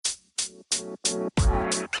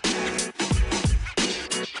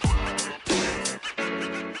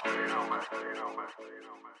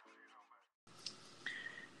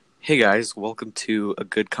Hey guys, welcome to A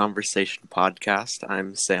Good Conversation podcast.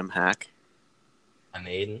 I'm Sam Hack, I'm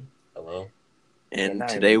Aiden. Hello. and And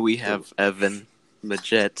today I'm- we have Evan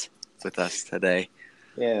Majit with us today.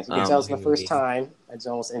 Yeah, you can tell it's the Hey. first time. I just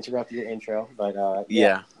almost interrupted your intro, but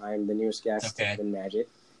Yeah. I'm the newest guest It's okay. in Magic.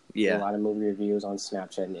 Do a Yeah, lot of movie reviews on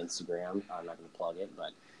Snapchat and Instagram. I'm not going to plug it, but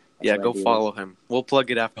that's yeah, what I go do. follow him. We'll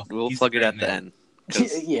plug it after. We'll He's plug a it great at the man. end.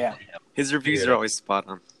 'Cause Yeah, his reviews Figure it are out. always spot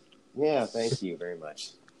on. yeah. Thank you very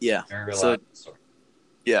much. Yeah. Very So reliable source.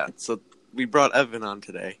 yeah, so we brought Evan on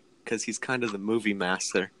today because he's kind of the movie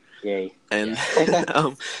master, Yay! and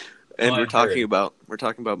Yeah. and we're I've talking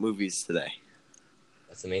heard. about movies today.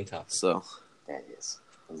 That's the main topic. So, That is.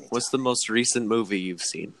 what's the most recent movie you've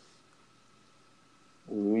seen?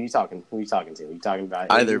 Who are you talking? Who are you talking to? Are you talking about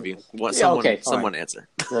Either of you. What? Yeah, okay, fine. Someone answer.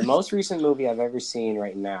 The most recent movie I've ever seen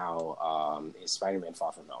right now is Spider-Man: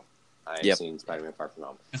 Far From Home. I've Yep. seen Spider-Man: Far From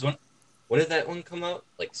Home. Because when did that one come out?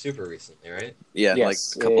 Like super recently, right? Yeah,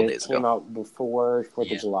 Yes, like a couple it days came ago. out before 4th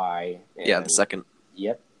Yeah. of July. Yeah, the and- second.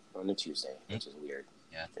 Yep, on a Tuesday, which is weird.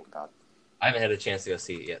 Yeah. to think about. I haven't had a chance to go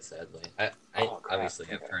see it yet, sadly. I Oh, crap. obviously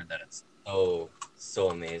have Okay. heard that it's so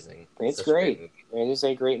amazing. It's Such a great. movie. It is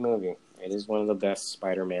a great movie. It is one of the best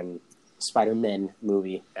Spider-Man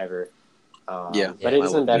movie ever. Yeah, but it I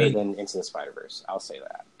isn't would- better I mean- than Into the Spider-Verse. I'll say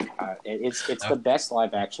that. It's Okay. the best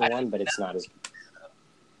live action one, but it's not as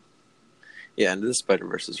Yeah, and the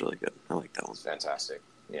Spider-Verse is really good. I like that one. fantastic.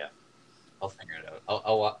 Yeah, I'll figure it out.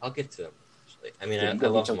 I'll get to them. Actually, I mean, I go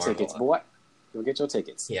love get your Marvel. tickets, boy. Go get your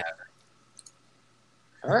tickets. Yeah.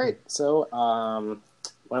 All right. So,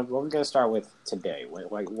 what are we going to start with today?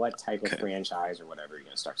 What type of Okay. franchise or whatever are you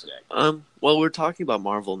going to start today? Well, we're talking about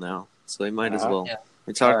Marvel now, so they might as Uh-huh. well. Yeah.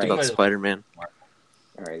 We talked Alright. about Might as well. Spider-Man. All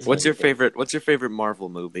right. What's your favorite Marvel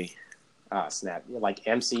movie? Snap. Like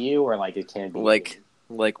MCU or like it can be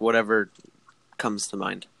Like whatever comes to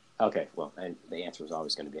mind. Okay, well, and the answer is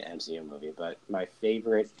always going to be an MCU movie, but my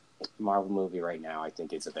favorite Marvel movie right now, I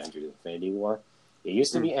think it's Avengers: Infinity War. It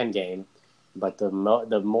used to be Endgame, but the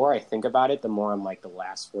more I think about it, the more I'm like the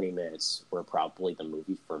last 40 minutes were probably the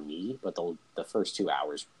movie for me, but the first 2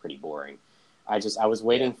 hours were pretty boring. I was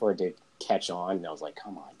waiting for it to catch on, and I was like,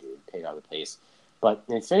 come on, dude, pick up the pace. But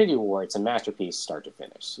Infinity War, it's a masterpiece start to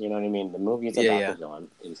finish. You know what I mean? The movie it's Yeah, about yeah. to go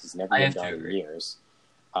on. It's never I been have to done in agree. years.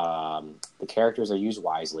 The characters are used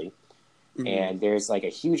wisely. Mhm. And there's like a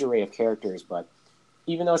huge array of characters, but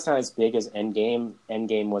even though it's not as big as Endgame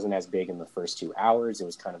wasn't as big in the first 2 hours. It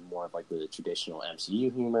was kind of more of like the traditional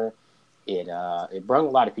MCU humor. It brought a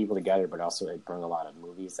lot of people together, but also it brought a lot of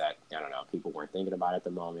movies that, I don't know, people weren't thinking about at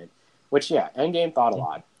the moment. Which, yeah, Endgame thought a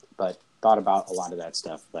lot, but thought about a lot of that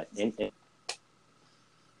stuff. But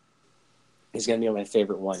it's going to be my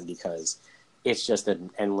favorite one because it's just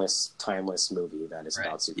an endless, timeless movie that is Right.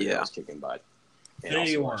 about superheroes Yeah. kicking butt. And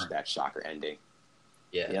Infinity also War. watch that shocker ending.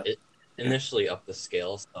 Yeah, Yep. it initially upped the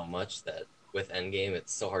scale so much that with Endgame,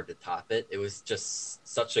 it's so hard to top it. It was just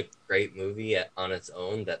such a great movie on its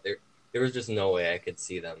own that there was just no way I could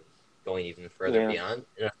see them going even further Yeah. beyond.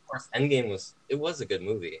 And of course, Endgame was a good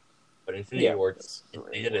movie, but Infinity Yeah, War it's-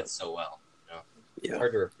 they did it so well. You know, it's Yeah.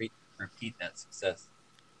 hard to repeat that success.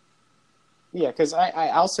 Yeah, because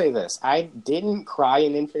I'll say this: I didn't cry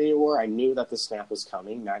in Infinity War. I knew that the snap was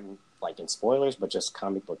coming, not in spoilers, but just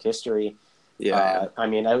comic book history. Yeah, I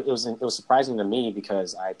mean, it was surprising to me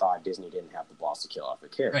because I thought Disney didn't have the balls to kill off their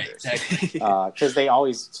Right, characters. exactly. Because they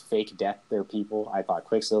always fake death their people. I thought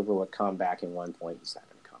Quicksilver would come back at one point. He's not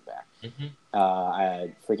going to come back.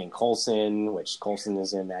 Mhm. Freaking Coulson, which Coulson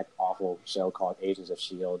is in that awful show called Agents of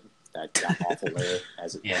S.H.I.E.L.D. that got awfuler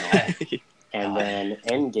as it went on. Yeah. And then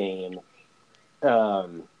Endgame,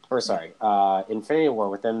 Infinity War,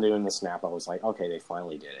 with them doing the snap, I was like, okay, they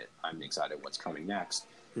finally did it. I'm excited what's coming next.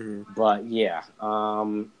 Mhm. But yeah,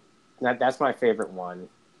 that's my favorite one,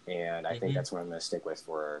 and I think Mhm. that's what I'm going to stick with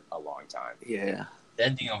for a long time. yeah. The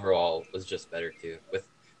ending overall was just better too. With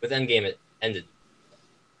Endgame, it ended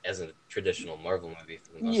as a traditional Marvel movie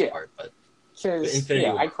for the most Yeah. part, but Because Infinity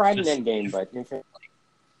War I cried in just- Endgame, but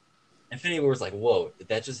Infinity War was like, whoa, did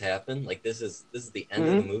that just happen? Like this is the end of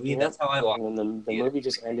the movie. Yep. That's how I watched. and then the movie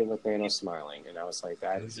just ended with Thanos smiling, and I was like,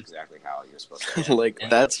 that It was is just- exactly how you're supposed to end. Like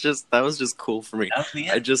And- that was just cool for me. That was the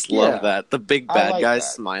I end. just Yeah. love that the big I bad like guy that.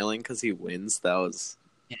 smiling because he wins. That was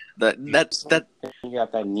Yeah. that You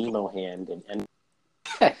got that Nemo hand, and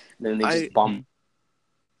then they just I- bump.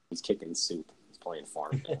 He's kicking soup. He's playing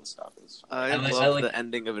Farmville and stuff. I I love like- the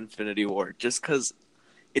ending of Infinity War just because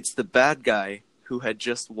it's the bad guy who had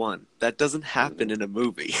just won. That doesn't happen in a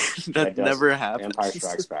movie. That that does- never happens. Empire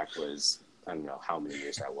Strikes Back was, I don't know how many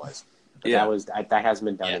years that was. But Yeah. that hasn't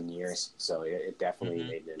been done Yeah. in years, so it definitely Mhm.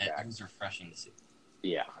 made an It impact. was refreshing to see.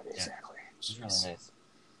 Yeah, exactly. It was really nice.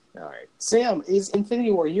 All right, Sam, is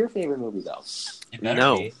Infinity War your favorite movie though? It better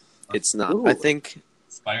No. be. It's not. Ooh. I think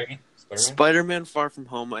Spider-Man? Spider-Man Far From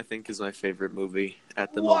Home, I think, is my favorite movie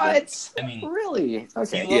at the moment. I mean, Really?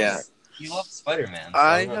 Okay. he Yeah. loves, he loves Spider-Man. So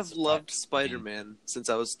I I'm not have surprised. loved Spider-Man since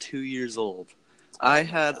I was 2 years old. I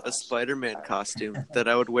had a Spider-Man costume that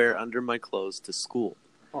I would wear under my clothes to school.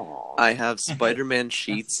 Aw. I have Spider-Man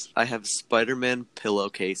sheets. I have Spider-Man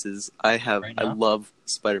pillowcases. Right I now? love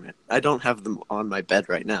Spider-Man. I don't have them on my bed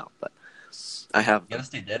right now, but I have You them. gotta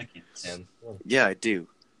stay dedicated, Sam. Come on. Yeah, I do.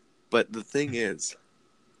 But the thing is,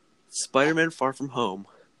 Spider-Man Far From Home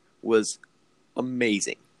was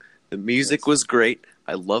amazing. The music was great.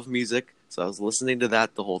 I love music, so I was listening to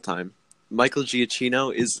that the whole time. Michael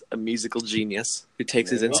Giacchino is a musical genius who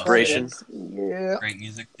takes his Yeah. inspiration. Yeah. Great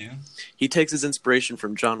music, too. He takes his inspiration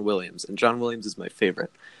from John Williams, and John Williams is my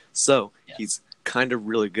favorite. So Yeah. he's kind of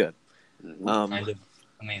really good. Mhm. Kind of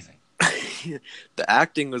amazing. The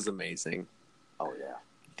acting was amazing. Oh yeah.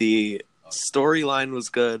 The storyline was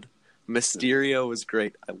good. Mysterio was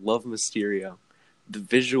great. I love Mysterio. The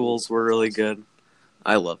visuals were really good.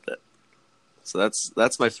 I loved it. So that's my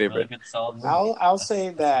Just a really favorite. good, solid movie. I'll That's- say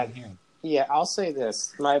that's that- what I'm hearing. Yeah, I'll say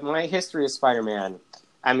this. My history of Spider-Man,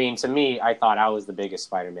 I mean, to me, I thought I was the biggest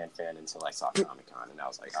Spider-Man fan until I saw Comic-Con, and I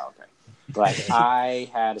was like, oh, okay. But I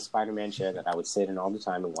had a Spider-Man chair that I would sit in all the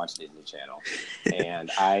time and watch Disney Channel.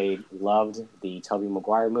 And I loved the Tobey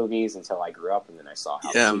Maguire movies until I grew up, and then I saw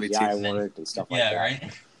how Yeah, the me CGI too. worked and stuff like Yeah, that.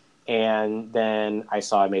 right? And then I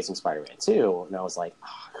saw Amazing Spider-Man 2, and I was like,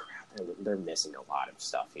 oh, crap, they're missing a lot of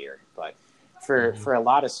stuff here. But for a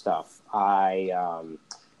lot of stuff,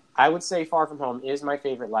 I would say Far From Home is my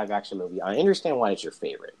favorite live-action movie. I understand why it's your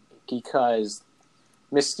favorite, because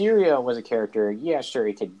Mysterio was a character, yeah, sure,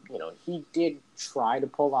 he did try to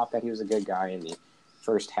pull off that he was a good guy in the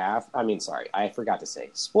first half. I mean, sorry, I forgot to say.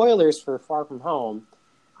 Spoilers for Far From Home.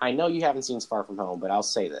 I know you haven't seen Far From Home, but I'll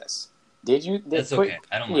say this. That's okay.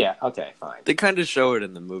 I don't mind. Yeah, okay, fine. They kind of show it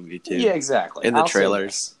in the movie too. Yeah, exactly. In the I'll say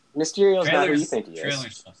trailers. this. Mysterio's not who you think he is.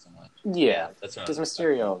 Trailers show so much. Yeah, That's what I because was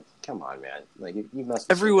Mysterio, come on, man. Like, you must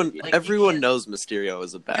have seen Everyone the movie. Like, everyone yeah. knows Mysterio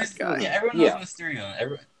is a bad guy. Yeah, everyone knows Yeah.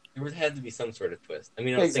 Mysterio. There had to be some sort of twist. I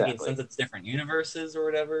mean, I was thinking Exactly. since it's different universes or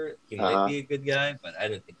whatever, he Uh-huh. might be a good guy, but I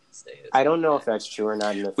didn't think he'd stay. I don't know if that's true or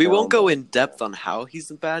not in the We film, won't go but- in depth on how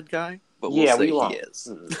he's a bad guy, but we'll Yeah, say we won't. he is.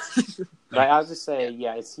 Mhm. But I'll just say,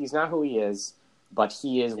 he's not who he is, but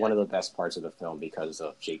he is one of the best parts of the film because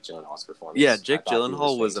of Jake Gyllenhaal's performance. Yeah, I Jake thought he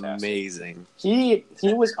Gyllenhaal was fantastic. amazing. He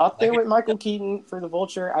was up there with Michael Keaton for The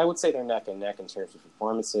Vulture. I would say they're neck and neck in terms of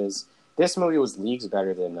performances. This movie was leagues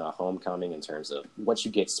better than Homecoming in terms of what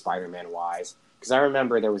you get Spider-Man wise. Because I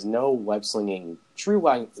remember there was no true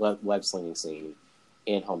web slinging scene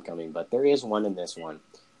in Homecoming, but there is one in this one.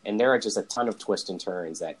 And there are just a ton of twists and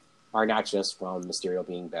turns that are not just from Mysterio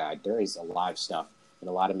being bad. There is a lot of stuff and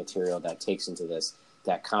a lot of material that takes into this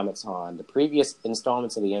that comments on the previous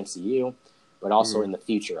installments of the MCU, but also in the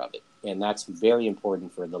future of it. And that's very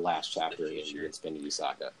important for the last chapter in future. Infinity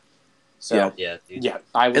Saga. So, Yeah. Yeah, dude. yeah,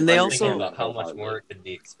 I would And they understand Thinking also- about how much wholeheartedly. more it could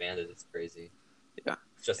be expanded, it's crazy. Yeah.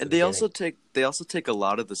 It's just And the they also take a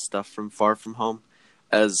lot of the stuff from Far From Home,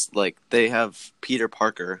 as like they have Peter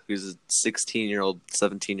Parker, who's a 16-year-old,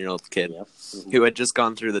 17-year-old kid Yep. Mhm. who had just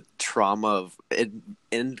gone through the trauma of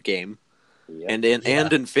Endgame Yep. and Yeah.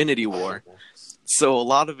 Infinity War. So a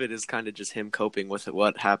lot of it is kind of just him coping with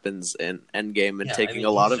what happens in Endgame and Yeah, I taking mean,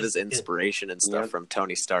 a lot he's of his just a kid. inspiration and stuff Yep. from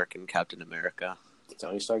Tony Stark and Captain America.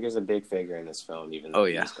 Tony Stark is a big figure in this film, even Oh, though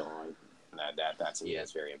yeah. he's gone.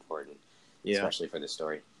 That's very important, Yeah. especially for the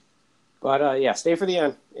story. But stay for the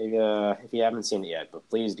end if you haven't seen it yet. But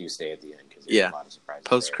please do stay at the end because there's Yeah. a lot of surprises.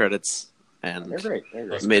 Post there. credits They're and great. They're great.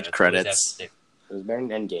 Post-credits. Mid-credits. Always have to stick. It was better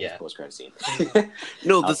than Endgame's Yeah. post-credit scene.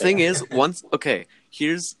 no, I'll the say thing that.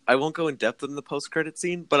 is, I won't go in depth in the post-credit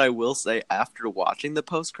scene, but I will say after watching the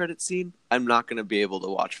post-credit scene, I'm not going to be able to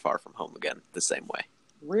watch Far From Home again the same way.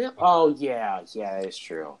 Real? Oh yeah, that is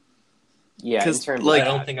true. Yeah, in 'Cause, terms like- of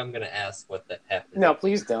I don't think I'm gonna ask what that happened. No,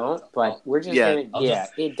 please don't. But we're just Yeah.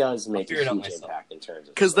 it does make a figure it out huge myself. impact in terms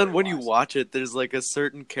of Because then when you story-wise. watch it, there's like a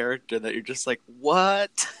certain character that you're just like,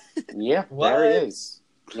 what? Yeah, What? there it is.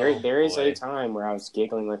 Oh, There is boy. a time where I was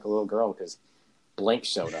giggling like a little girl because Blink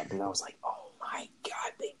showed up, and I was like, "Oh my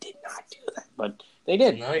god, they did not do that!" But they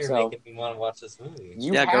did. Now you're so making me want to watch this movie.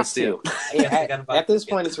 you Yeah, go have see to. it. I gotta buy At this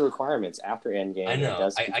tickets. point, it's a requirement. After Endgame, I know. it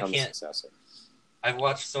does I become a can't- successor. I've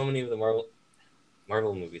watched so many of the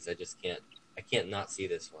Marvel movies. I just can't I can't not see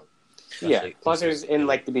this one. Yeah. Especially Plus, there's considering- in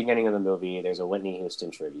like the beginning of the movie, there's a Whitney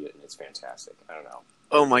Houston tribute, and it's fantastic. I don't know.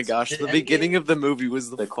 Oh my gosh, Did the Endgame- beginning of the movie was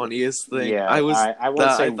the The- funniest thing. Yeah, I won't that-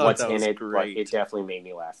 say I thought what's that in was it, great. but it definitely made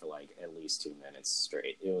me laugh for like at least 2 minutes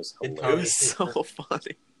straight. It was Did It hilarious. was so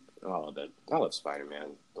funny. I love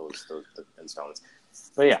Spider-Man, those installments.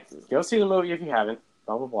 But yeah, go see the movie if you haven't.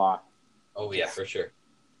 Blah blah blah. Oh yeah, for sure.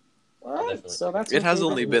 All right, Definitely. so that's It my has favorite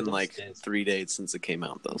only movie. been like 3 days since it came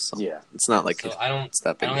out, though, so Yeah. it's not like So I don't. it's that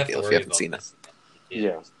I big don't of a have to deal if you worry haven't about seen it. this. Yeah.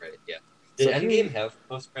 Right, yeah. Did So Endgame here- have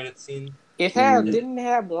post-credit scene? It had didn't it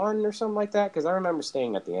have one or something like that because I remember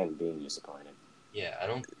staying at the end being disappointed. Yeah, I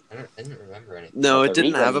didn't remember anything. No, But it the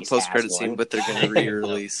didn't have a re-release post-credit has scene, one. but they're going to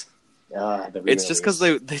re-release. It's just because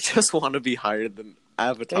they just want to be higher than They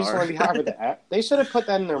just Avatar. want to be high with the app. They should have put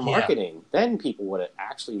that in their Yeah. marketing. Then people would have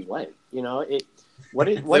actually went. You know, it. What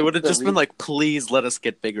They would have just been like, "Please let us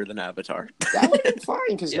get bigger than Avatar." that would have been fine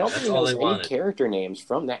because Yeah, nobody that's all knows they any wanted. character names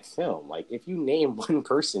from that film. Like, if you name one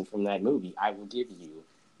person from that movie, I will give you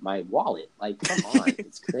my wallet. Like, come on,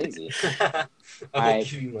 it's crazy. I'll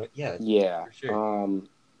give you my, yeah. Yeah. For sure.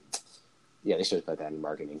 Yeah, they should have put that in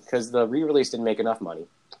marketing because the re-release didn't make enough money.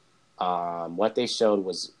 What they showed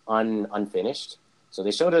was unfinished. So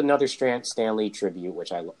they showed another Stan Lee tribute,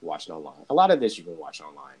 which I watched online. A lot of this you can watch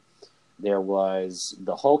online. There was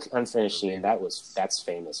the Hulk unfinished scene. That's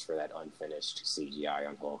famous for that unfinished CGI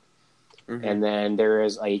on Hulk. Mhm. And then there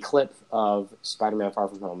is a clip of Spider-Man Far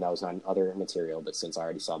From Home that was on other material, but since I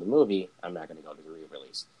already saw the movie, I'm not going to go to the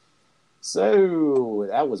re-release. So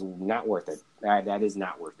that was not worth it. That is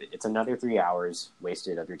not worth it. It's another 3 hours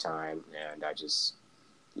wasted of your time, and I just,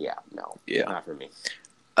 no, Yeah. not for me.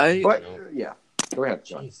 I But No. yeah, go ahead,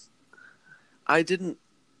 John. Jeez.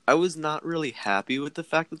 I was not really happy with the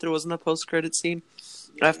fact that there wasn't a post-credit scene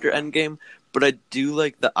after Endgame, but I do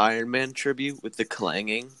like the Iron Man tribute with the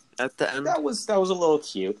clanging at the end. That was a little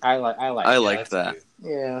cute. I liked I it. liked that's that.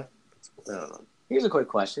 cute. Yeah. I don't know. Here's a quick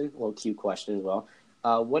question, a little cute question as well.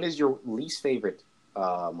 What is your least favorite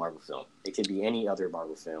Marvel film? It could be any other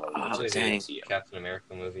Marvel film. Oh, Actually, It's dang. MCU. Captain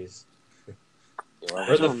America movies. You Or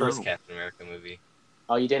know? the don't first know. Captain America movie.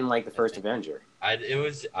 Oh, you didn't like the first Avenger? I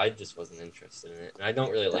just wasn't interested in it, and I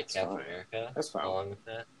don't really like That's Captain fine. America. That's fine. Along with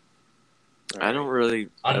that, I don't really.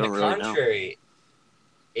 I on don't the really know. contrary,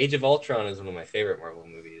 Age of Ultron is one of my favorite Marvel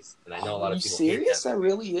movies, and I know a lot Are of you people serious? hate that. That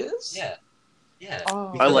really is? Yeah, yeah. Oh,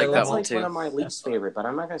 Because like that that's one like too. one of my least favorite, but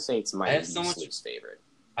I'm not gonna say it's my I have so much- least favorite.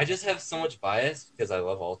 I just have so much bias because I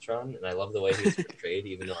love Ultron and I love the way he was portrayed,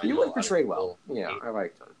 even though I He know a was lot of portrayed people well. Yeah, hate- I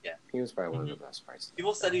liked him. Yeah. He was probably one of the best parts.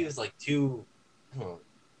 People said he was like too. I don't know.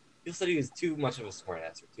 People said he was too much of a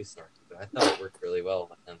smartass or too snarky, but I thought it worked really well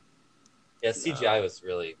with him. Yeah, CGI was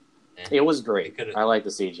really. It was great. It could've- I like the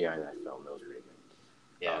CGI in that film. It was really good.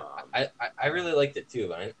 Yeah, Um, I really liked it too,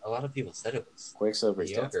 but a lot of people said it was Quicksilver's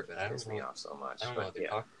death mediocre, but I pissed don't me know. off so much. I don't know but what they're yeah.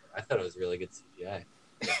 talking about. I thought it was really good CGI.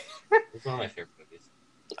 Yeah. It's one of my favorite movies.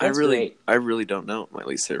 That's great. I really don't know what my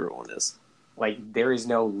least favorite one is. Like, there is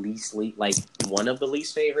no like one of the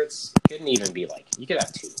least favorites. Couldn't even be like, you could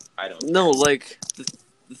have two. I don't No, like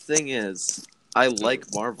the thing is, I like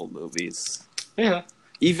Marvel movies, Yeah.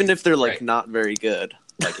 even if they're like Right. not very good.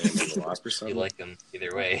 Like Ant-Man and the Wasp or You something. like them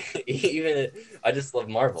either way. Even I just love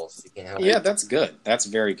Marvels. You can't help Yeah, it. that's good. That's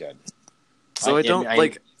very good. So I don't I-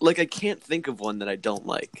 like I can't think of one that I don't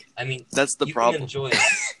like. I mean, That's the you problem.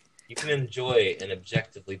 You can enjoy an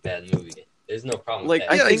objectively bad movie. There's no problem. Like,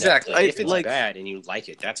 with I that. think- exactly. I- if it's like- bad and you like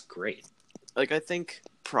it, that's great. Like I think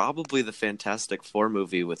probably the Fantastic Four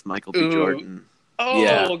movie with Michael B. Ooh. Jordan. Oh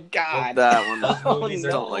Yeah. God, That one. Those Oh, movies,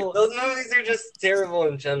 no. those movies are just terrible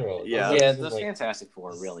in general. Yeah. Those Yeah, movies, the like, Fantastic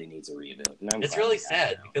Four really needs a reboot. And I'm it's glad really we have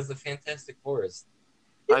sad it now. because the Fantastic Four is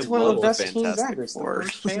It's I one of love the best teams Fantastic ever. It's the Four.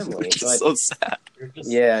 Orange family. It's But so sad. they're just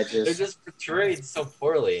yeah, they're just just portrayed so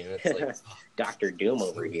poorly, and it's like Doctor Doom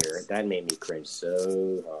over here. That made me cringe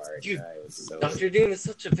so hard. Dude, I was so Doctor Doom is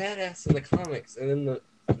such a badass in the comics, and in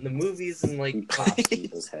the movies and he like popped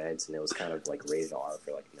people's heads, and it was kind of like rated R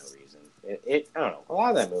for like no reason. It I don't know. A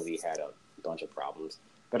lot of that movie had a bunch of problems,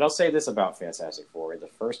 but I'll say this about Fantastic Four: the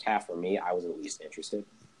first half for me, I was at least interested.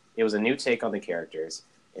 It was a new take on the characters,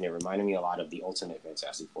 and it reminded me a lot of the Ultimate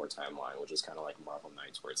Fantastic Four timeline, which is kind of like Marvel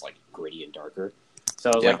Knights, where it's like gritty and darker.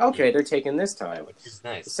 So I was Yeah. like, okay, they're taking this time. which is The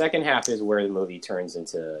nice. second half is where the movie turns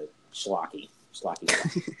into schlocky.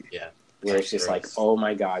 Yeah. Where it's just like, Gross. oh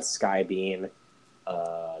my god, Skybeam,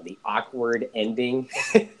 the awkward ending.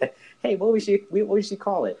 Hey, what would she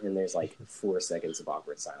call it? And there's like 4 seconds of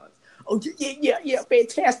awkward silence. Oh yeah,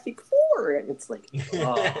 Fantastic Four, and it's like,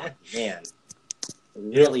 oh man, I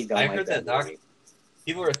really don't I like heard that that movie.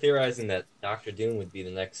 People are theorizing that Doctor Doom would be the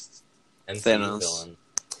next MCU Thanos. villain.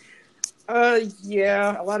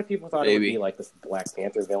 Yeah, a lot of people thought it would Maybe. be like the Black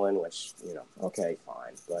Panther villain, which, okay,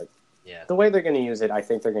 fine. But Yeah. the way they're going to use it, I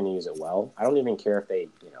think they're going to use it well. I don't even care if they,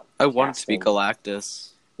 I want it cast to be him. Galactus.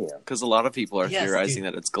 Yeah. Because a lot of people are Yes, theorizing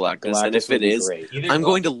dude. that it's Galactus. Galactus And if would it be is, great. Either I'm Gal-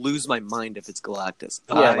 going to lose my mind if it's Galactus.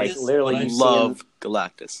 Yeah, Galactus, like literally, what you I see him, love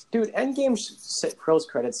Galactus. dude. Endgame pros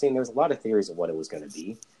credit scene. There was a lot of theories of what it was going to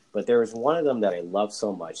be, but there was one of them that I loved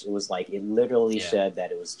so much. It was like it literally Yeah. said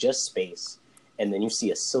that it was just space, and then you see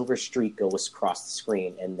a silver streak go across the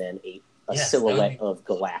screen, and then a Yes, silhouette that would of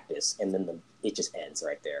Galactus, and then it just ends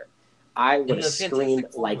right there. I would have the screamed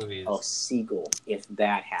Fantastic Four like movies. a seagull if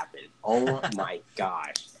that happened. Oh my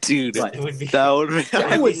gosh. Dude, But- It would be. that would be...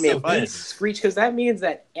 That would so make me good. screech because that means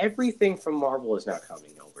that everything from Marvel is not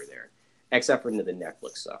coming over there, except for the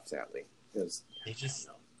Netflix stuff, sadly. Because They just.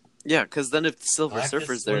 Yeah, because then if Silver Galactus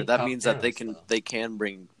Surfer's there, wouldn't that top means that Thanos, though. they can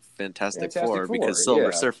bring Fantastic Fantastic Four Four, because Silver yeah.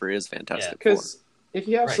 Surfer is Fantastic Four. because if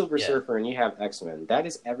you have Right, Silver yeah. Surfer and you have X-Men, that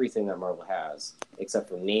is everything that Marvel has, except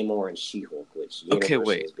for Namor and She-Hulk, which Okay, Universal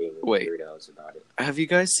wait, is being wait. weirdos about it. Have you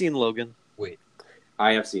guys seen Logan?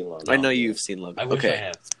 I have seen Logan. I know you've seen I Logan. wish I Okay,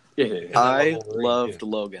 had. Yeah. I love Wolverine, loved too.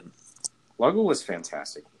 Logan. Logan was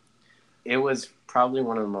fantastic. It was probably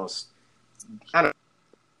one of the most, I don't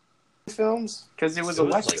know, films because it was It a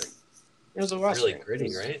was, western. like, it was a western. Really gritty, It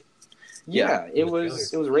was- right? Yeah, it With was.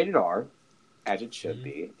 trailers. It was rated R, as it should Mhm.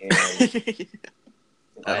 be. And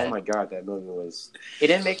oh my god, that movie was. It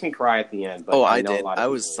didn't make me cry at the end. But Oh, I know a did. lot of I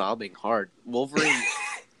was people- sobbing hard. Wolverine.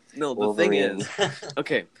 No, the thing Wolverine. is,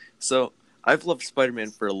 okay, so I've loved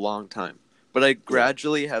Spider-Man for a long time, but I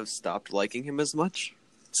gradually have stopped liking him as much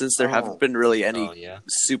since there Oh. haven't been really any Oh yeah.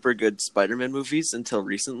 super good Spider-Man movies until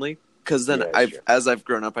recently. Because then Yeah, sure. as I've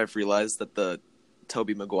grown up, I've realized that the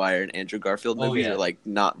Tobey Maguire and Andrew Garfield Oh, movies yeah. are like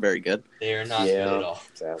not very good, They are not Yeah. good at all.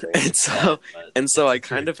 Sadly. and so But and so I it's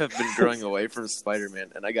kind true. of have been growing away from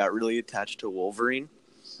Spider-Man, and I got really attached to Wolverine.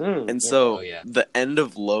 Hmm, And so Oh, yeah. the end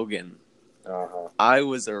of Logan, uh-huh. I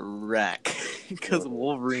was a wreck because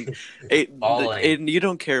Wolverine. Falling. And you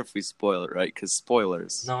don't care if we spoil it, right? Because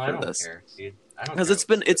spoilers No, I for don't this. care, dude. I don't Because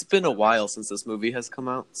care. it's been a while since this movie has come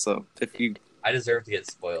out. So if you I deserve to get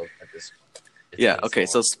spoiled at this point. It's yeah, been okay,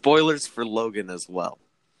 so long. spoilers for Logan as well.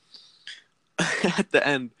 At the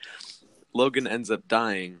end, Logan ends up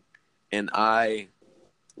dying, and I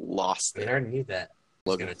lost I mean, it. I already knew that. He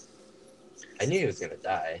was Logan. gonna- I knew he was gonna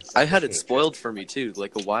die. I had it spoiled for me too,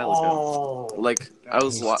 like a while ago. Oh, Like I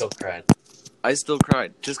was, You still cried. I still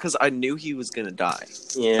cried just because I knew he was gonna die,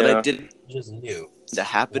 yeah. but I didn't You just knew. to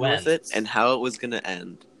happen When? with it and how it was gonna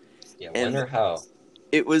end. Yeah, And- when or how?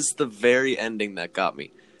 It was the very ending that got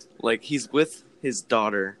me. Like he's with his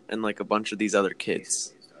daughter and like a bunch of these other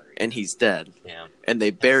kids, and he's dead, Yeah. and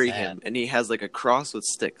they bury sad. him, and he has like a cross with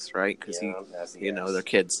sticks, right? Because he, Yeah, that's the you know, X. they're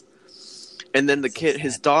kids. And then the So kid,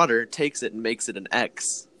 his sad. daughter, takes it and makes it an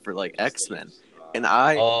X for like X-Men, and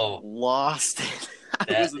I Oh, lost it. I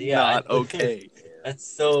That- was yeah, not I- okay.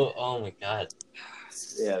 that's so. Oh my god.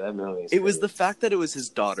 Yeah, that movie. is It was the crazy. fact that it was his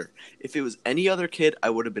daughter. If it was any other kid, I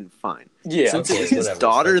would have been fine. Yeah, Since okay, it was his whatever,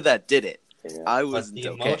 daughter but- that did it, yeah. I But was the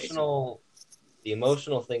okay.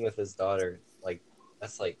 emotional thing with his daughter, like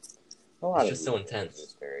that's like A lot it's of just so it intense.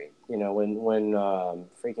 is very, when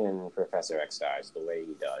freaking Professor X dies, the way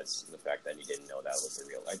he does, the fact that he didn't know that was the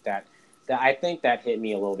real, like that I think that hit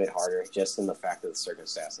me a little bit harder, just in the fact of the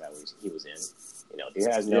circumstance that he was in.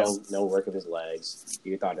 Dude has no work of his legs.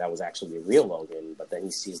 You thought that was actually the real Logan, but then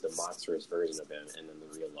he sees the monstrous version of him, and then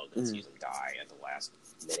the real Logan sees him die at the last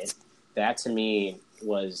minute. That to me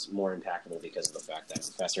was more impactful because of the fact that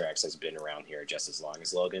Professor X has been around here just as long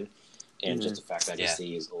as Logan, and just the fact that he Yeah.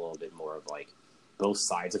 sees a little bit more of like both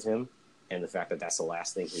sides of him, and the fact that that's the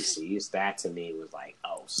last thing he sees. That to me was like,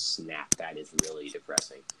 oh snap, that is really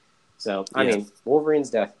depressing. So I Yeah. mean, Wolverine's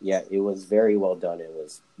death, yeah, it was very well done. It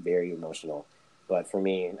was very emotional, but for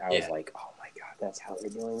me, I was Yeah. like, oh my god, that's how they're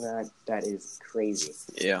doing that. That is crazy.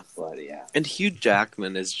 Yeah. But yeah. And Hugh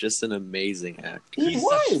Jackman is just an amazing actor. He He's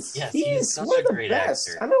was. such- yes, he he's is such one a of the great best.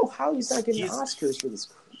 actor. I don't know how he's not getting He's- Oscars for this.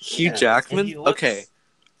 Hugh Yeah. Jackman? And he looks- Okay.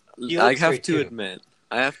 he I looks have great, to too.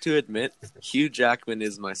 admit, Hugh Jackman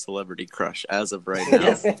is my celebrity crush as of right now.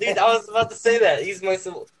 Yes, dude, I was about to say that. He's my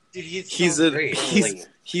dude. He's so a great. he's Like,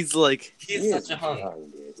 he's like he's He such is a hunk. young,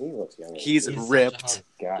 dude. He looks young. he's He's such a ripped hunk.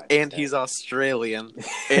 God, and he's Australian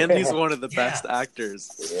and he's one of the Yeah. best actors.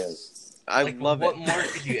 He is. I Like, love what it. more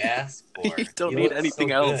could you ask for? You don't He need looks anything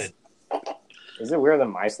so else. good. Is it weird that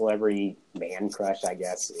my celebrity man crush, I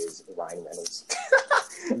guess, is Ryan Reynolds?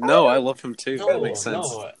 No, I love him too. No, that makes sense.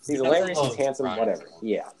 no. He's He hilarious. doesn't He's love handsome. Ryan Whatever. Reynolds.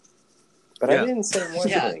 Yeah. But Yeah. I didn't say one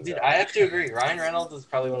Yeah, thing. dude, though. I have to agree. Ryan Reynolds is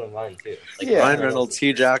probably one of mine too. Yeah. Ryan Reynolds,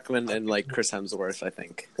 Hugh Jackman, and like Chris Hemsworth, I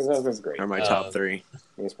think, Because that was great. are my top three.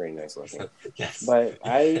 He was pretty nice looking. Yes. But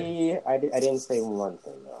I didn't say one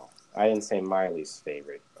thing though. I didn't say my least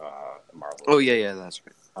favorite Marvel. Oh yeah, that's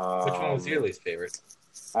right. Which one was your least favorite?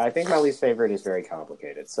 I think my least favorite is very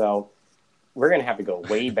complicated. So we're gonna have to go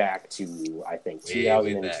way back to I think Way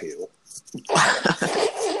 2002.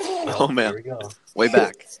 Oh man, Here we go. way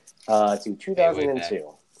back. To 2002.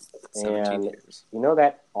 17 And years. you know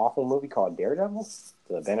that awful movie called Daredevil,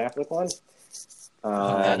 the Ben Affleck one.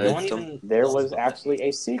 No one even There knows was about actually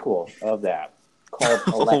a sequel of that called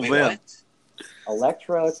Oh, Elektra. man.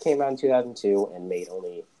 Elektra came out in 2002 and made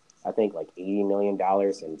only, I think, like $80 million,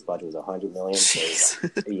 and its budget was $100 million. So,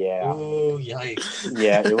 Jeez. yeah, Oh, yikes.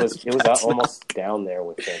 yeah, it was That's almost down there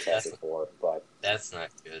with Fantastic Four, but That's not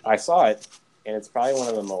good. I saw it, and it's probably one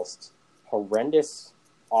of the most horrendous,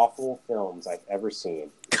 awful films I've ever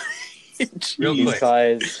seen. Real quick.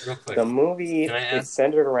 Because Real quick. the movie Can I is ask-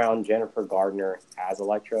 centered around Jennifer Gardner as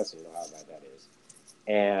Elektra, so you know how bad that is.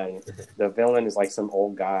 And the villain is like some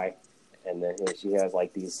old guy, and then she has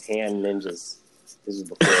like these hand ninjas. This is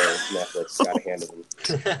before Netflix got a hand of them.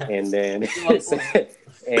 And then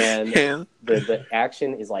and Yeah. the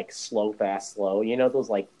action is like slow, fast, slow. You know those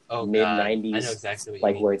like Oh, mid God. 90s, I know exactly what you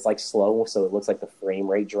like mean. where it's like slow, so it looks like the frame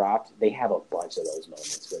rate dropped. They have a bunch of those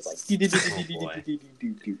moments where it's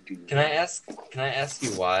like. Can I ask you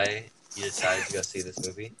why you decided to go see this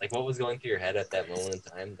movie? Like, what was going through your head at that moment in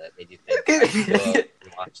time that made you think I should go out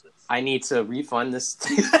and watch this? I need to refund this.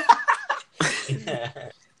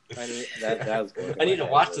 That was going I need through to my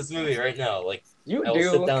watch head. this movie right now. Like, You I will do,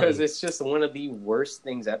 sit down because and- it's just one of the worst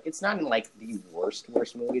things. It's not in like the worst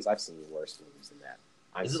movies. I've seen worse movies than that.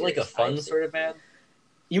 I'm is it like a serious. fun I've sort seen- of bad?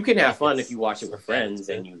 You can have Like fun it's- if you watch it with for friends fans,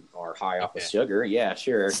 and you are high off of Okay. sugar. Yeah,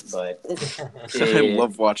 sure, but I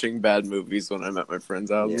love watching bad movies when I'm at my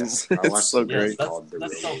friends' houses. I It's watched so a movie great. That's- called The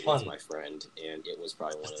that's Real so Lady fun. with my friend, and it was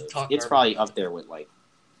probably one Just of to those. talk It's garbage. probably up there with like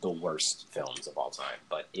the worst films of all time,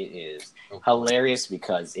 but it is Oh, hilarious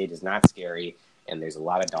because it is not scary and there's a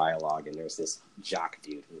lot of dialogue and there's this jock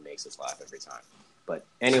dude who makes us laugh every time. But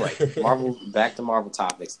anyway, back to Marvel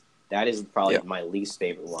topics. That is probably Yeah. my least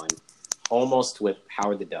favorite one, almost with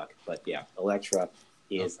Howard the Duck. But yeah, Elektra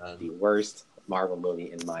is Oh, God. the worst Marvel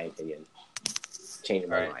movie in my opinion. Changing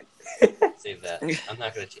my All right. mind. Save that. I'm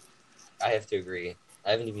not gonna. I have to agree.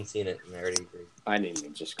 I haven't even seen it, and I already agree. I didn't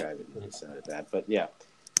even describe it when you said that, but yeah.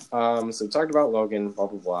 So we talked about Logan, blah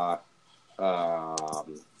blah blah.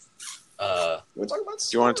 We're talking about. Do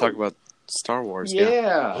you want to talk about Star Wars?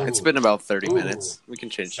 Yeah. Ooh. It's been about 30 Ooh. minutes. We can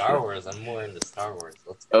change Star it. Wars. I'm more into Star Wars.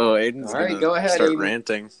 Let's go. Oh, Aiden's All right, gonna go ahead, start Aiden.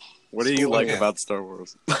 ranting. What do you Spoil like it. about Star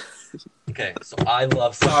Wars? Okay, so I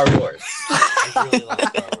love Star Wars. I really love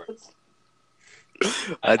Star Wars.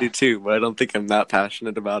 I do too, but I don't think I'm that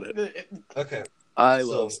passionate about it. Okay, I so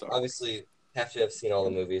love Star Wars. obviously have to have seen all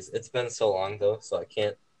the movies. It's been so long though, so I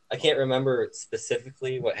can't remember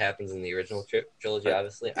specifically what happens in the original trilogy.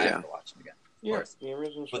 Obviously, I have to watch it again. Yeah, course. the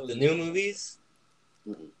original. But the shows- new movies,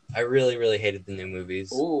 Mhm. I really, really hated the new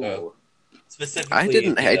movies. Ooh, Specifically, I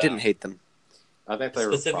didn't the, hate them. I think they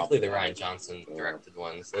were specifically the probably- Ryan Johnson directed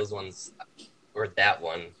ones. Those ones, or that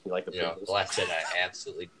one. You like the You know, prequels? The Last Jedi. I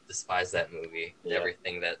absolutely despise that movie and Yeah.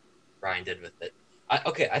 everything that Ryan did with it.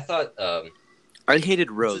 I thought I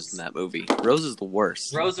hated Rose Just- in that movie. Rose is the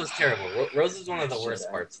worst. Rose was terrible. Rose is one of the worst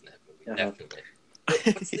Jedi. parts in that movie, Uh-huh. definitely.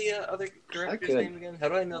 What's the other director's could. name again? How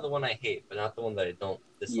do I know the one I hate, but not the one that I don't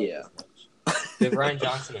dislike Yeah. as much? We have Ryan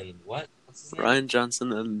Johnson and what? What's his name? Ryan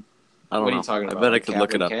Johnson and I don't What are know. you talking I about? bet I Like could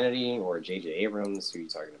look it Kathleen up. Kennedy or J.J. Abrams? Who are you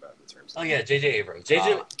talking about in terms? Oh yeah, J.J. Abrams.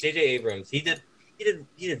 J.J. Abrams. He did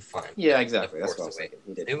fine. Yeah, exactly. The That's what I Force was thinking.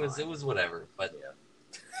 He did It was fine. whatever. But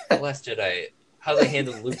Yeah. The Last Jedi, how they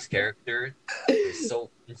handled Luke's character was so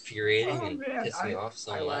infuriating Oh, and man, pissed me off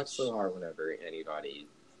so I laugh much. so hard whenever anybody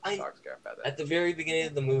I- talks crap about that. At the very beginning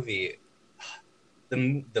of the movie,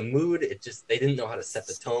 the mood, they didn't know how to set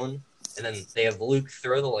the tone, and then they have Luke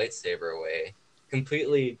throw the lightsaber away,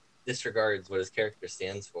 completely disregards what his character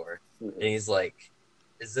stands for, Mhm. and he's like,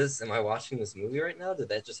 am I watching this movie right now? Did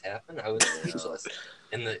that just happen? I was speechless.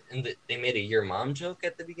 And they made a your mom joke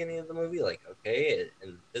at the beginning of the movie, like, okay,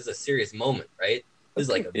 and this is a serious moment, right? This is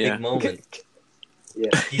like a Yeah. big moment.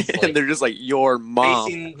 Yeah. He's and like they're just like, your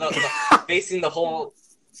mom. facing the whole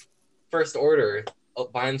First Order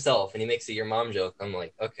by himself, and he makes a your mom joke. I'm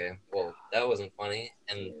like, okay, well, that wasn't funny,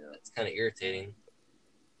 and Yeah. it's kind of irritating.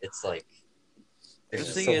 It's like there's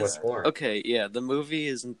The just thing so is, much more. Okay, yeah, the movie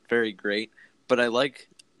isn't very great, but I like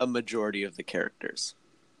a majority of the characters.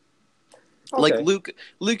 Like Okay.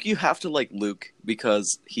 Luke, you have to like Luke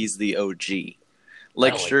because he's the OG. I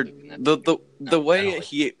Like don't sure, Luke in that the movie. the No, the I way don't like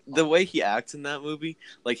he Luke. the way he acts in that movie,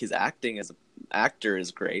 like his acting as an actor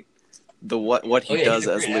is great. The what he Oh, yeah, does he's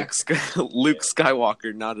a as great Luke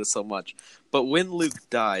Skywalker, not as so much. But when Luke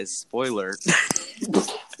dies, spoiler,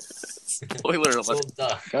 spoiler alert. Well,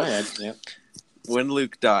 duh. Go ahead. Yeah. When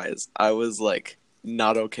Luke dies, I was like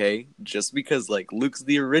not okay, just because like Luke's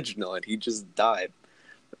the original and he just died,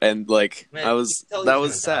 and like Man, I you was can tell that he's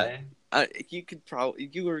was gonna sad. die.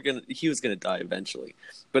 He was gonna die eventually,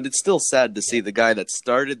 but it's still sad to see Yeah. the guy that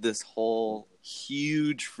started this whole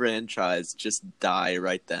huge franchise just die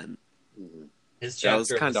right then. Mhm. His That was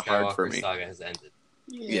chapter of the kinda hard for Skywalker me. saga has ended.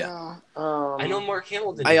 Yeah. I know Mark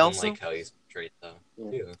Hamill didn't I even also- like how he's portrayed, though.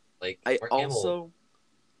 Yeah. Too. Like, I Mark Hamill, also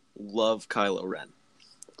love Kylo Ren.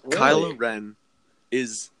 Really? Kylo Ren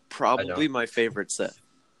is probably my favorite Sith.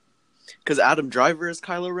 Because Adam Driver is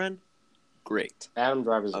Kylo Ren, great. Adam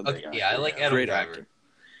Driver's a Okay, great actor. yeah, I like Adam Great Driver. actor.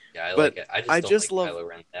 Yeah, I But like it. I I just just don't like love- Kylo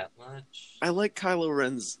Ren that much. I like Kylo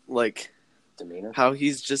Ren's like Demeanor. how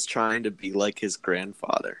he's just trying to be like his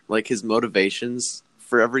grandfather. Like his motivations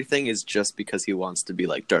for everything is just because he wants to be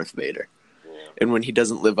like Darth Vader. Yeah. And when he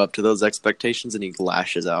doesn't live up to those expectations and he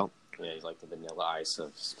lashes out. Yeah, he's like the Vanilla Ice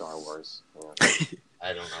of Star Wars. Yeah. I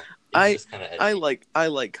don't know. It's I- just kind of I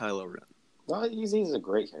like Kylo Ren. Well, he's a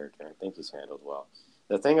great character. I think he's handled well.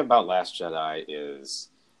 The thing about Last Jedi is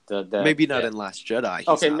the Maybe not yeah. in Last Jedi. He's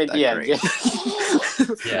Okay, not maybe that yeah. great. Yeah, No,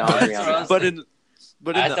 that's yeah, what I was but thinking.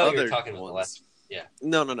 in I the thought you other were talking about ones, the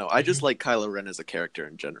last. No. I just like Kylo Ren as a character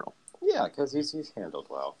in general. Yeah, because he's handled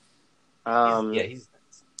well. He's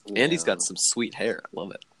And he's got some sweet hair. I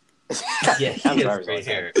love it. yeah, Adam he Driver's has great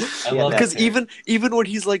awesome. hair. I Yeah, love Because his hair. even when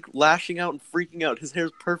he's like lashing out and freaking out, his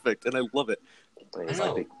hair's perfect, and I love it. He's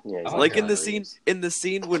I like, know. yeah, he's I Like in the the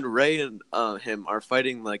scene when Rey and him are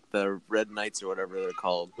fighting like the Red Knights or whatever they're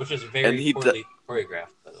called. Which was and very he poorly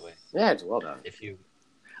choreographed, by the way. Yeah, it's well done. If you,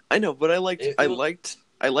 I know, but I It-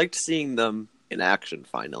 liked seeing them in action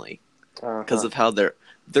finally because Uh-huh. of how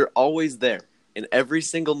they're always there in every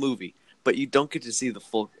single movie, but you don't get to see the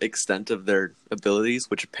full extent of their abilities,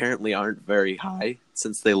 which apparently aren't very high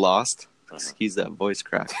since they lost. Excuse that voice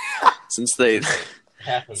crack. Since they it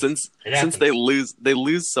happens. since It happens. they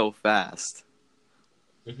lose so fast.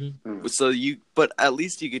 Mhm. So but at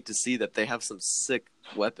least you get to see that they have some sick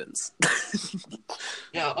weapons.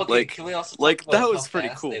 Yeah. Okay. Like- can we also talk like, about that how was pretty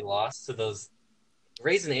fast cool. They lost to those.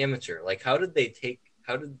 Ray's an amateur. Like, how did they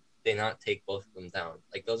not take both of them down?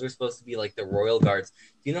 Like, those are supposed to be like the royal guards.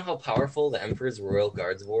 Do you know how powerful the Emperor's royal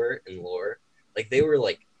guards were in lore? Like,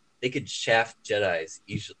 they could shaft Jedis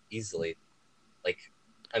easily. Like,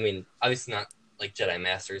 I mean, obviously not like Jedi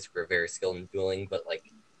Masters who are very skilled in dueling, but like,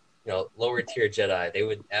 lower tier Jedi, they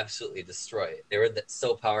would absolutely destroy it. They were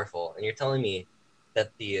so powerful. And you're telling me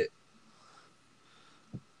that the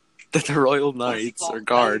That the Royal what is he Knights called? or I don't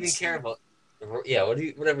guards. even care about. Yeah,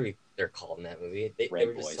 whatever they're called in that movie. They Red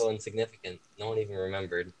were just boys. so insignificant. No one even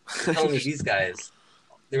remembered. You're telling me these guys.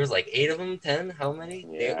 There was like 8 of them, 10. How many?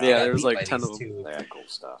 They Yeah. got Yeah, there was beat like by 10 these of them. two. They had cool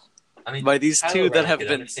stuff. I mean, By these Kylo two Ren that I have could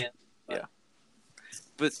been, understand,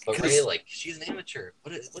 but but 'cause Ray, like, she's an amateur.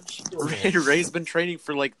 What is she doing? Ray's been training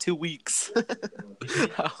for like 2 weeks.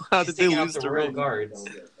 how She's did they taking out lose the to royal Ray? guards?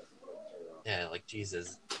 Yeah, like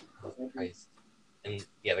Jesus Christ. And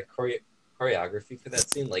yeah, the choreography for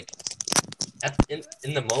that scene, like,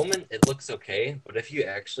 in the moment it looks okay, but if you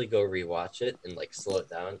actually go rewatch it and like slow it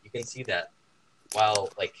down, you can see that while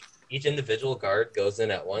like each individual guard goes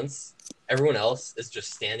in at once, everyone else is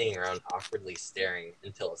just standing around awkwardly staring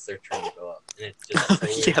until it's their turn to go up, and it's just so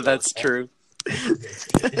weird Yeah, to that's look at. true.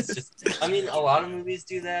 It's just, I mean, a lot of movies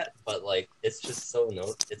do that, but like it's just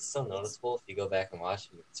it's so noticeable if you go back and watch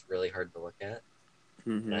them. It's really hard to look at.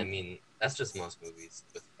 Mhm. And I mean, that's just most movies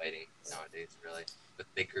with fighting nowadays, really, with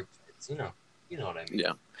big group fights. You know what I mean?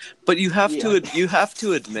 Yeah, but you have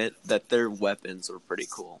to admit that their weapons were pretty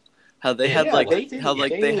cool. How they Yeah, had like they did- how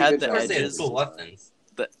like they they did a had good the Of course, they had edges. cool weapons.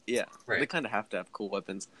 Yeah, Right. they kind of have to have cool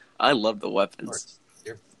weapons. I love the Of weapons. course.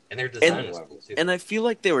 And their design was cool too. And I feel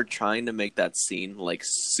like they were trying to make that scene like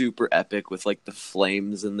super epic with like the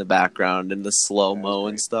flames in the background and the slow mo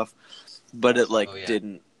and stuff, but it like Oh, yeah.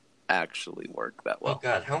 didn't actually work that Oh well.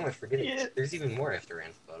 God, how am I forgetting? Yeah. There's even more I have to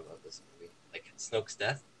rant about this movie. Like Snoke's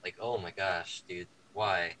death. Like, oh my gosh, dude,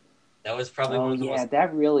 why? That was probably one of the most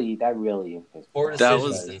that really is poor That decisions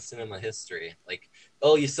was- in cinema history. Like,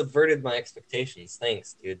 oh, you subverted my expectations.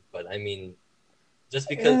 Thanks, dude. But I mean, just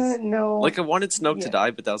because no, Like I wanted Snoke to Yeah.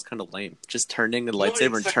 die, but that was kind of lame. Just turning the nobody lightsaber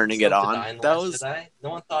and expected turning Snoke it to on. die in The That Last was Jedi. No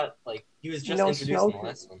one thought like he was just No, introduced in the Snoke-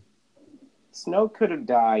 last one. Snoke could have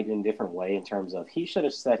died in a different way in terms of he should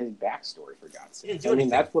have said his backstory for God's He sake. didn't do I mean, anything.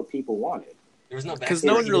 that's what people wanted. There was no Because backstory.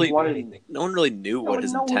 no one He really, didn't do anything. no one really knew No what one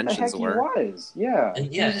his know what the intentions heck he were. was. Yeah, And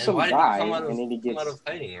he yeah, was just and some why did guy, he come out and then he come out gets. of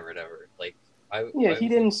hiding or whatever? Like, why Yeah, why he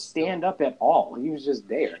was didn't still- stand up at all. He was just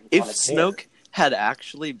there. If on a chair. Snoke had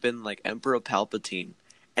actually been like Emperor Palpatine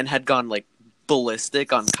and had gone like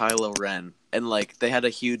ballistic on Kylo Ren and like they had a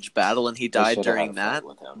huge battle and he They died should have during had a fight that,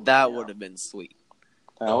 with him. that Yeah. would have been sweet.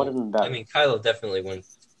 That would have been better. I mean, Kylo definitely wouldn't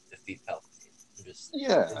defeat Palpatine. Yeah.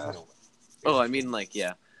 There's no way. Oh, I mean, like,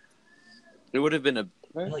 yeah. It would have been a...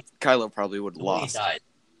 Like, Kylo probably would have the way he lost. died.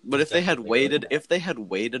 But if they had Definitely really waited, bad. if they had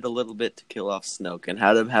waited a little bit to kill off Snoke and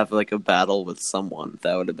had him have like a battle with someone,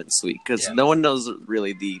 that would have been sweet. Because Yeah. no one knows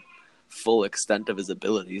really the full extent of his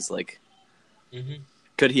abilities. Like, Mm-hmm.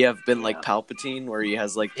 could he have been like Yeah. Palpatine, where he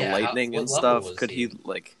has like the Yeah, lightning what and level stuff? was Could he? he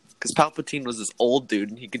like? Because Palpatine was this old dude,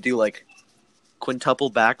 and he could do like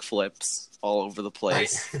quintuple backflips all over the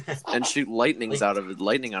place and shoot lightning out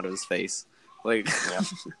of his face. Like,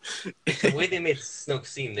 The way they made Snoke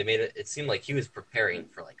seem, they made it seem like he was preparing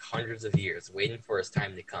for like hundreds of years, waiting for his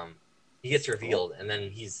time to come. He gets revealed, and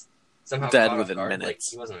then he's somehow Dead caught off within guard. Like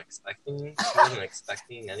minutes. he wasn't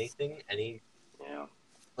expecting anything. Yeah.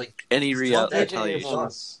 Like any He's real still dead. retaliation.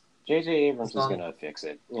 J.J. Abrams is He's gone. gonna fix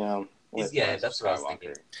it. You know. with yeah, Rise of that's what I was Skywalker.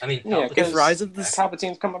 thinking. I mean, Yeah, Palpatine- because If Rise of the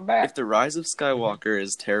Palpatine's coming back. If the Rise of Skywalker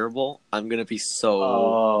is terrible, I'm gonna be so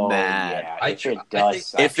oh mad. yeah, I if tr- it I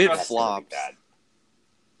does, think- If it that's gonna be flops, bad.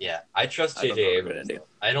 yeah, I trust I don't J.J. know what we're Abrams. gonna do.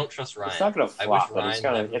 I don't trust Ryan. It's not gonna I flop, wish but Ryan it's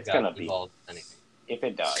gonna never got be. involved in anything. If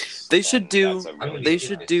it does, They then should do- that's a really They good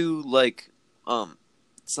should sign. do like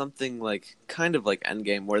something like kind of like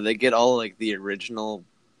Endgame, where they get all like the original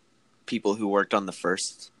people who worked on the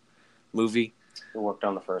first movie. Who worked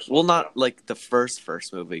on the first Well, one. not like the first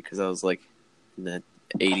movie, because I was like in the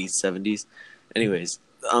 80s, 70s. Anyways,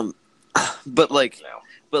 but like No.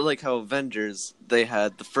 But like how Avengers, they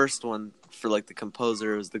had the first one for like the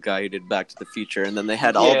composer was the guy who did Back to the Future, and then they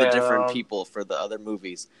had all the Yeah. different people for the other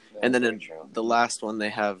movies, and then in the last one they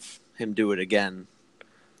have him do it again.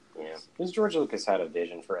 Yeah, because George Lucas had a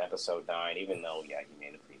vision for Episode 9, even though he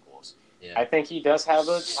made the prequels. Yeah. I think he does have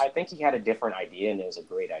a. I think he had a different idea, and it was a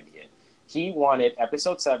great idea. He wanted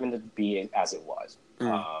Episode 7 to be as it was,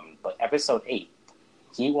 but Episode 8,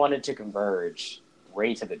 he wanted to converge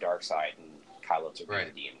Rey to the dark side and Kylo to be Right.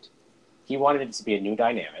 redeemed. He wanted it to be a new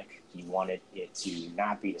dynamic. He wanted it to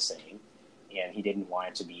not be the same, and he didn't want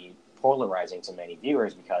it to be polarizing to many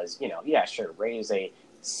viewers because, yeah, sure, Rey is a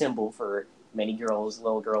symbol for many girls,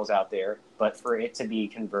 little girls out there, but for it to be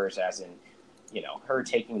converged as in, her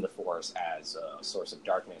taking the Force as a source of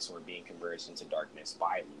darkness or being converged into darkness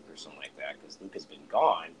by Luke or something like that, because Luke has been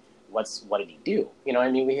gone. What did he do? We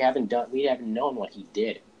haven't known what he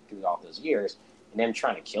did through all those years, and them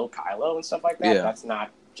trying to kill Kylo and stuff like that. Yeah. That's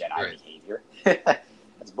not Jedi Right. behavior.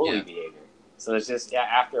 That's bully Yeah. behavior. So it's just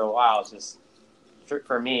after a while, it's just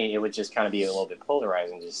for me, it would just kind of be a little bit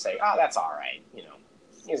polarizing. Just say, oh, that's all right.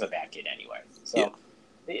 He's a bad kid anyway. So.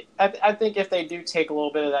 I think if they do take a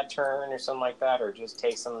little bit of that turn or something like that, or just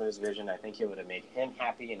take some of his vision, I think it would have made him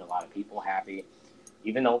happy and a lot of people happy.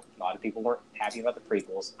 Even though a lot of people weren't happy about the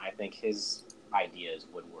prequels, I think his ideas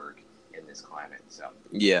would work in this climate. So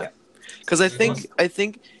Yeah, because I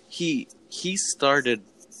think he started.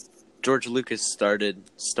 George Lucas started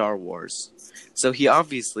Star Wars, so he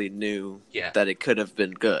obviously knew Yeah. that it could have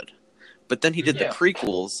been good. But then he did Yeah. the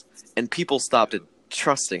prequels, and people stopped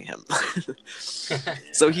trusting him.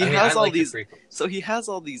 So he I mean, has I all like the these. prequels. So he has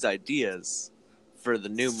all these ideas for the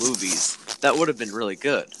new movies that would have been really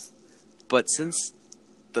good. But since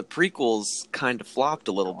the prequels kind of flopped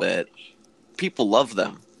a little bit, people love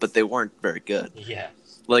them, but they weren't very good. Yeah.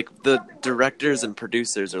 Like the directors and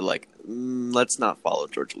producers are like, let's not follow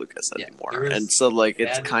George Lucas Yeah, anymore. there was And so like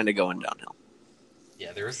it's bad- kind of going downhill.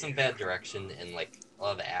 Yeah, there was some bad direction, and like a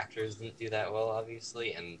lot of the actors didn't do that well,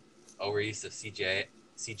 obviously, and overuse of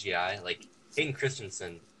CGI. Like Hayden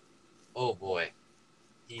Christensen, oh boy,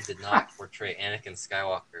 he did not portray Anakin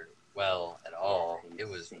Skywalker well at all. It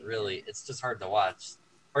was really, it's just hard to watch.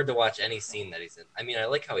 Hard to watch any scene that he's in. I mean, I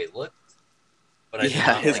like how he looked, but I did Yeah,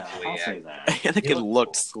 not his- like the way I'll he say acted. that. Anakin looked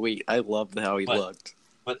looked cool. sweet. I loved how he But- looked.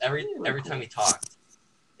 But every time he talked,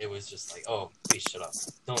 it was just like, oh, please shut up.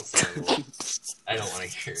 Don't say anything. I don't want to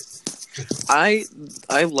hear it.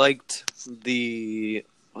 I liked the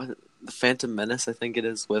Phantom Menace, I think it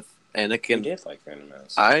is, with He Anakin. did like Phantom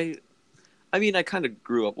Menace. I mean, I kind of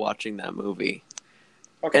grew up watching that movie,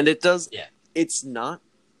 Okay. and it does. Yeah. It's not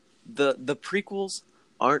the prequels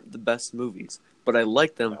aren't the best movies, but I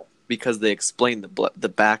like them No. because they explain the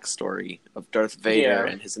backstory of Darth Vader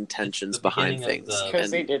Yeah. and his intentions The behind beginning of things. the- Because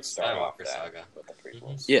And they did start off Skywalker that saga. with the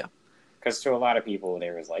prequels. Yeah. Because to a lot of people,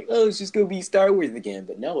 they was like, "Oh, it's just gonna be Star Wars again,"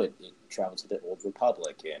 but no, it traveled to the Old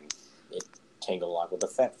Republic and it tangled a lot with the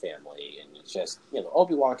Fett family, and it's just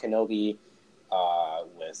Obi-Wan Kenobi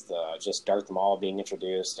with just Darth Maul being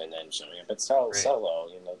introduced and then showing up at Solo.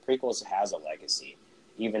 Prequels has a legacy,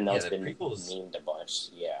 even though Yeah, it's the been prequels- memed a bunch.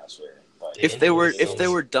 Yeah, sure, but if they were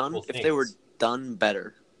cool done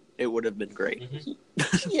better, it would have been great. Mhm.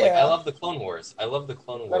 yeah, Like, I love the Clone Wars. I love the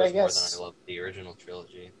Clone But I Wars more guess- than I love the original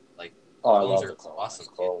trilogy. Like, oh, I Clones love are the Clone awesome,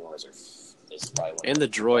 Wars. Clone Wars is probably one And of the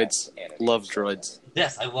droids. best animated Love shows. droids.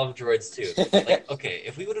 yes, I love droids too. Like, okay,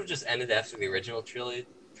 if we would have just ended after the original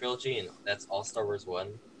trilogy and that's all Star Wars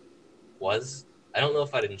 1 was, I don't know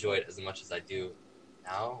if I'd enjoy it as much as I do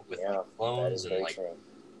now with Yeah, like that clones is and very like, true.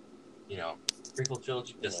 prequel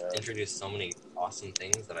trilogy just Yeah. introduced so many awesome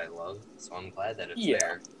things that I love. So I'm glad that it's Yeah.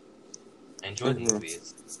 there. I enjoy Mhm. the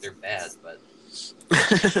movies. They're bad, but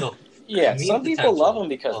still, Yeah, Meme some people potential. love them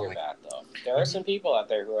because Oh they're my- bad, though. There are some people out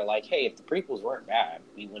there who are like, "Hey, if the prequels weren't bad,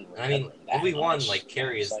 we wouldn't I remember mean, them that Obi-Wan much." like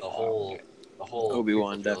carries It's the like, whole okay. the whole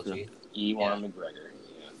Obi-Wan, prequel trilogy. Ewan McGregor.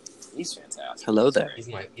 Yeah. He's fantastic. Hello He's there.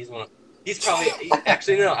 great. He's probably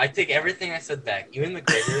actually no. I take everything I said back. Ewan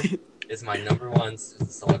McGregor is my number one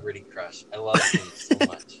celebrity crush. I love him so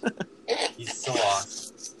much. He's so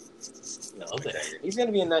awesome. Ewan McGregor. He's going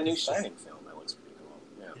to be in that new Shining film. That looks pretty cool.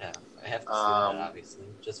 Yeah. Yeah, I have to see that obviously,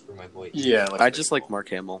 just for my boy. Yeah, I just like Mark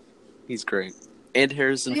Hamill. He's great. And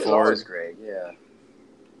Harrison He's Ford. always great. Yeah.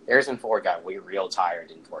 Harrison Ford got real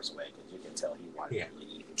tired in Force Awakens. You can tell he wanted to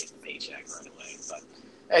leave and get the paycheck right away. But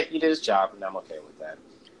hey, he did his job, and I'm okay with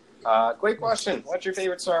that. Great question. What's your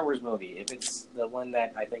favorite Star Wars movie? If it's the one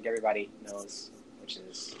that I think everybody knows, which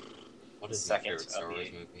is What is second my favorite Star of the Wars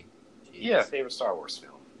eight. movie? Jeez. yeah, favorite Star Wars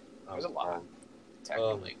film. There's a lot. Oh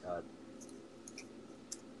Technically. my god!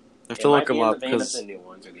 I have It to might look be them in the up vein of because the new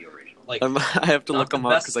ones or the original. Like, I have to Not look the them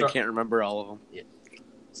up best because I Star- can't remember all of them.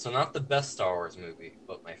 so not the best Star Wars movie,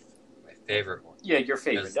 but my favorite one. Yeah, your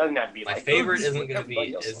favorite. Because Doesn't have to be my like favorite this is isn't what gonna everybody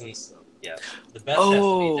be- else isn't- likes, so. The best has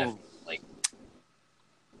to be definitely like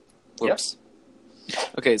Whoops.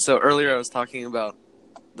 Okay, so earlier I was talking about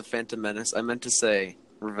the Phantom Menace. I meant to say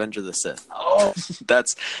Revenge of the Sith. Oh,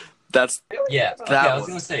 That's yeah. That Okay, I was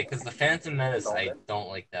one. gonna say because the Phantom Menace, I don't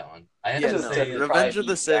like that one. I have Yeah, to no. say Revenge of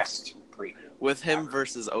the Sith best prequel with him ever.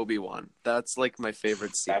 versus Obi-Wan. That's like my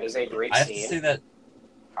favorite scene. That is a great I have to scene. say that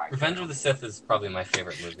Hi. Revenge of the Sith is probably my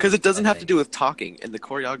favorite movie Because it doesn't I have to think. do with talking, and the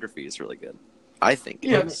choreography is really good. I think it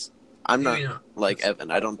Yeah. is. I'm not Maybe not. like Evan.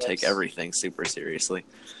 I don't take That's- everything super seriously,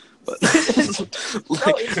 but No,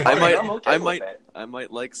 like, it's I fine. might, I'm okay I with might, it. I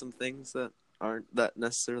might like some things that aren't that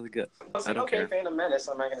necessarily good. I was I like, don't okay, care. Phantom Menace.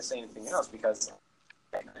 I'm not going to say anything else because.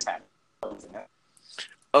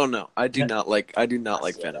 Oh no, I do not like Yeah.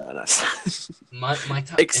 Phantom Menace. My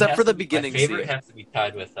Except for the beginning My favorite scene. has to be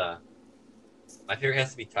tied with my favorite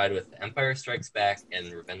has to be tied with Empire Strikes Back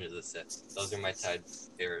and Revenge of the Sith. Those are my tied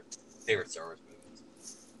favorite Star Wars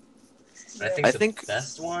movies. But I think the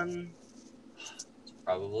best one is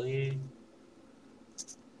probably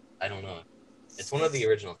I don't know. It's one of the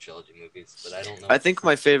original trilogy movies, but I don't know. I think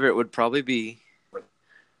my favorite would probably be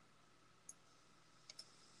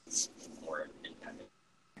Or independent.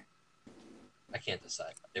 I can't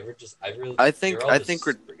decide. They were just they were all I just think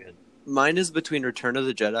super good. mine is between Return of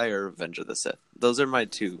the Jedi or Revenge of the Sith. Those are my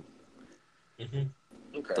two.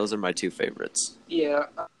 Mm-hmm. Okay. Those are my two favorites. Yeah.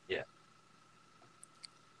 Yeah.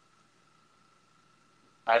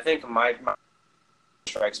 I think my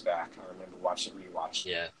Strikes Back. I remember rewatching.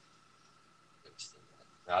 Yeah.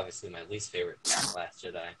 Obviously, my least favorite is Last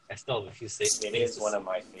Jedi. I still have a few things. It is one of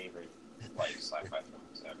my favorite sci-fi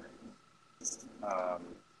films ever.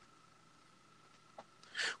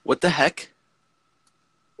 What the heck?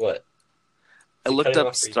 What? I Is he looked cutting up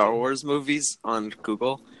off for Star eating? Wars movies on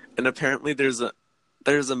Google, and apparently there's a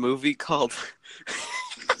movie called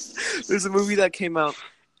there's a movie that came out.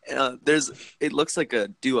 It looks like a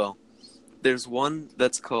duo. There's one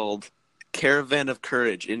that's called Caravan of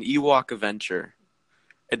Courage, an Ewok adventure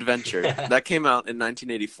that came out in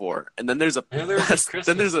 1984, and then there's a I know there was a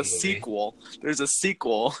then there's a Christmas movie. sequel. There's a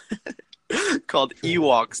sequel called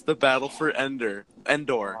Ewoks: The Battle for Endor,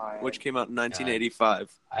 which came out in 1985.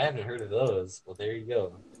 I haven't heard of those. Well, there you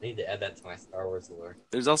go. I need to add that to my Star Wars lore.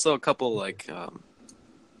 There's also a couple like I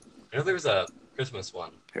know there was a Christmas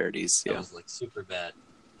one parodies. that Yeah. was like super bad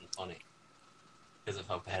and funny because of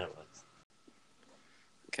how bad it was.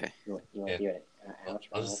 Okay. You want Yeah. to hear it? How much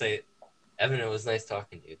I'll just say, Evan, it was nice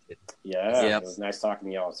talking to you. Dude. Yeah, Yep. it was nice talking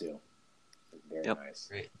to y'all too. Very Yep. nice.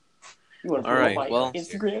 Great. You want to All follow right, my well-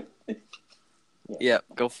 Instagram? Yeah,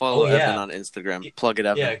 go follow Oh, yeah. Evan on Instagram. Plug it,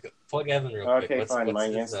 Evan. Yeah, plug Evan real quick. Okay, fine. My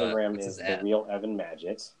his, Instagram what's is his the ad? real Evan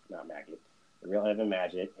Magid, not Maggot. The real Evan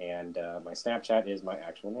Magid, and my Snapchat is my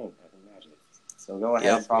actual name, Evan Magid. So go ahead,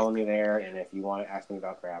 Yep. follow me there, and if you want to ask me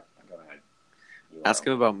about crap, go ahead. You Ask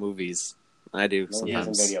him about movies. I do movies and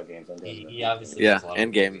sometimes. video games. I'm good. He obviously Yeah, does a lot of and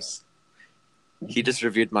movies. games. He just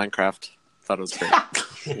reviewed Minecraft. Thought it was great.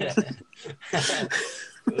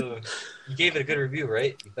 Ooh. You gave it a good review,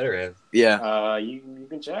 right? You better have. Yeah, You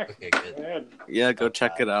can check. Okay, good. Go ahead. yeah. Go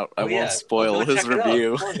check it out. I Oh, yeah. won't spoil Go his check it out.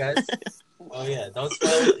 review. Come on, guys. Oh yeah, don't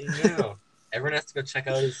spoil it. Everyone has to go check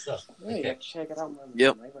out his stuff. Yeah, you Okay. have to check it out.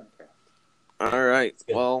 Yep. My Minecraft. All right. It's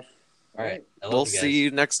good. Well, All right. I love we'll you guys. see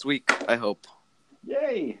you next week. I hope.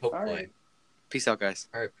 Yay! Hopefully. All right. Peace out, guys.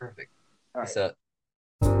 All right. Perfect. All right. Peace out.